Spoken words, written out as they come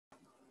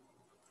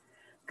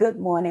Good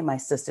morning, my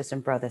sisters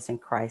and brothers in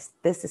Christ.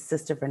 This is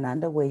Sister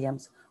Vernonda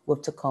Williams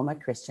with Tacoma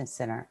Christian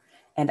Center,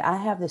 and I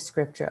have the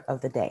scripture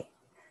of the day.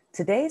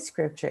 Today's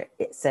scripture,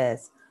 it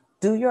says,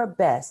 "Do your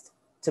best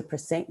to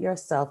present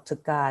yourself to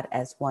God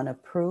as one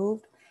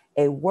approved,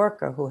 a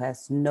worker who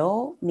has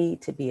no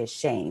need to be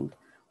ashamed,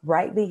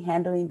 rightly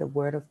handling the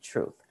word of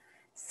truth."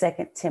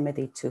 2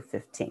 Timothy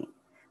 2:15.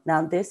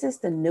 Now, this is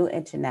the New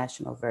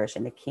International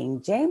Version. The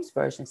King James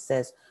Version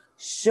says,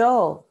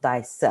 Show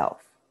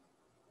thyself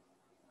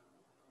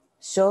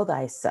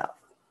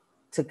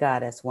to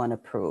God as one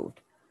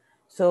approved.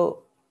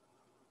 So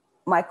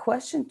my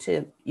question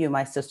to you,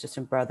 my sisters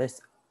and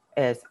brothers,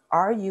 is,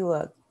 are you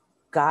a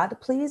God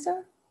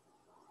pleaser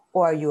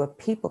or are you a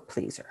people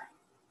pleaser?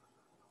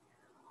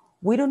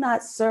 We do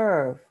not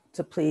serve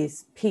to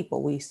please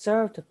people. We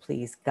serve to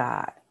please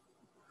God.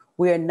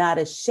 We are not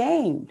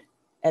ashamed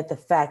at the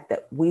fact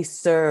that we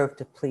serve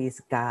to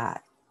please God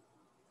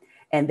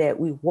and that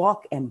we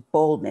walk in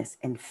boldness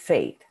and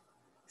faith,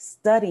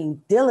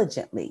 studying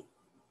diligently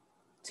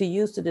to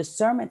use the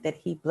discernment that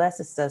he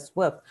blesses us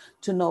with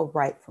to know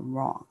right from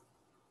wrong.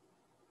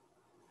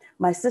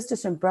 My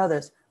sisters and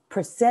brothers,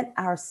 present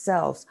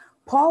ourselves.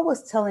 Paul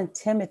was telling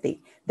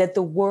Timothy that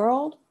the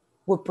world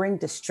would bring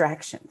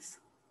distractions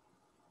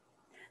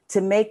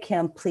to make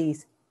him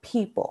please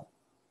people.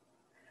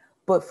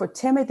 But for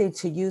Timothy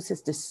to use his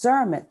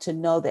discernment to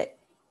know that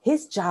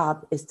his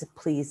job is to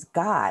please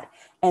God,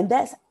 and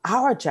that's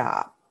our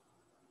job.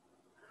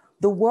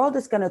 The world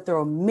is going to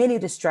throw many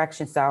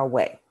distractions our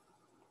way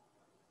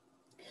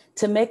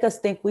to make us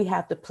think we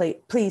have to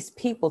please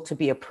people to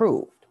be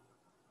approved.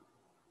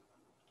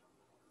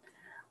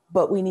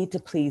 But we need to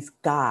please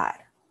God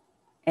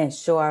and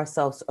show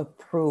ourselves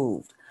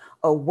approved,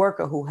 a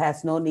worker who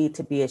has no need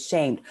to be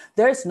ashamed.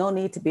 There's no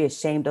need to be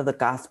ashamed of the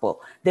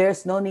gospel.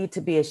 There's no need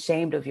to be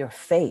ashamed of your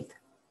faith.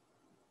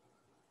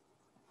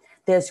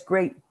 There's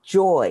great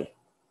joy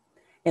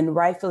in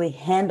rightfully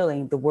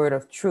handling the word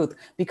of truth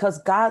because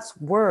God's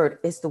word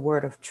is the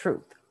word of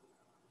truth.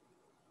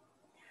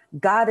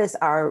 God is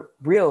our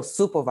real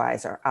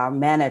supervisor, our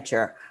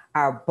manager,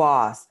 our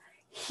boss.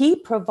 He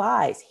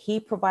provides. He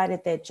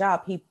provided that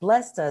job. He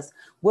blessed us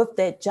with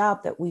that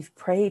job that we've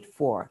prayed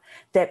for,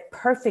 that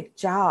perfect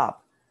job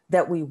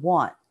that we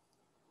want.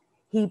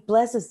 He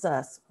blesses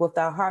us with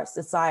our heart's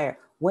desire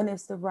when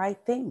it's the right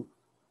thing,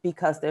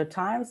 because there are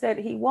times that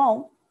he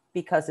won't,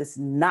 because it's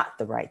not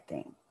the right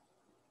thing.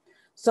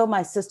 So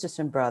my sisters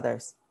and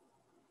brothers,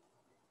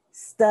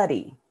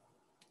 study.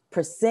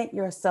 Present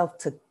yourself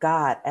to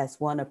God as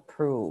one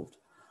approved,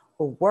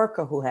 a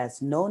worker who has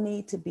no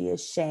need to be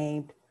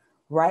ashamed,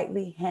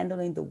 rightly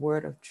handling the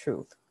word of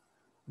truth.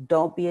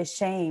 Don't be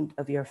ashamed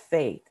of your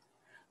faith.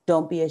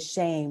 Don't be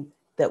ashamed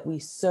that we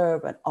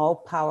serve an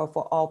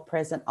all-powerful,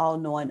 all-present,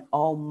 all-knowing,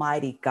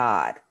 almighty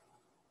God.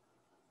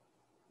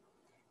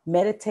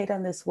 Meditate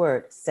on this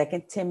word,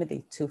 2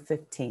 Timothy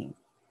 2:15.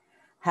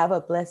 Have a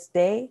blessed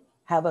day.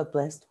 Have a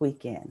blessed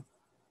weekend.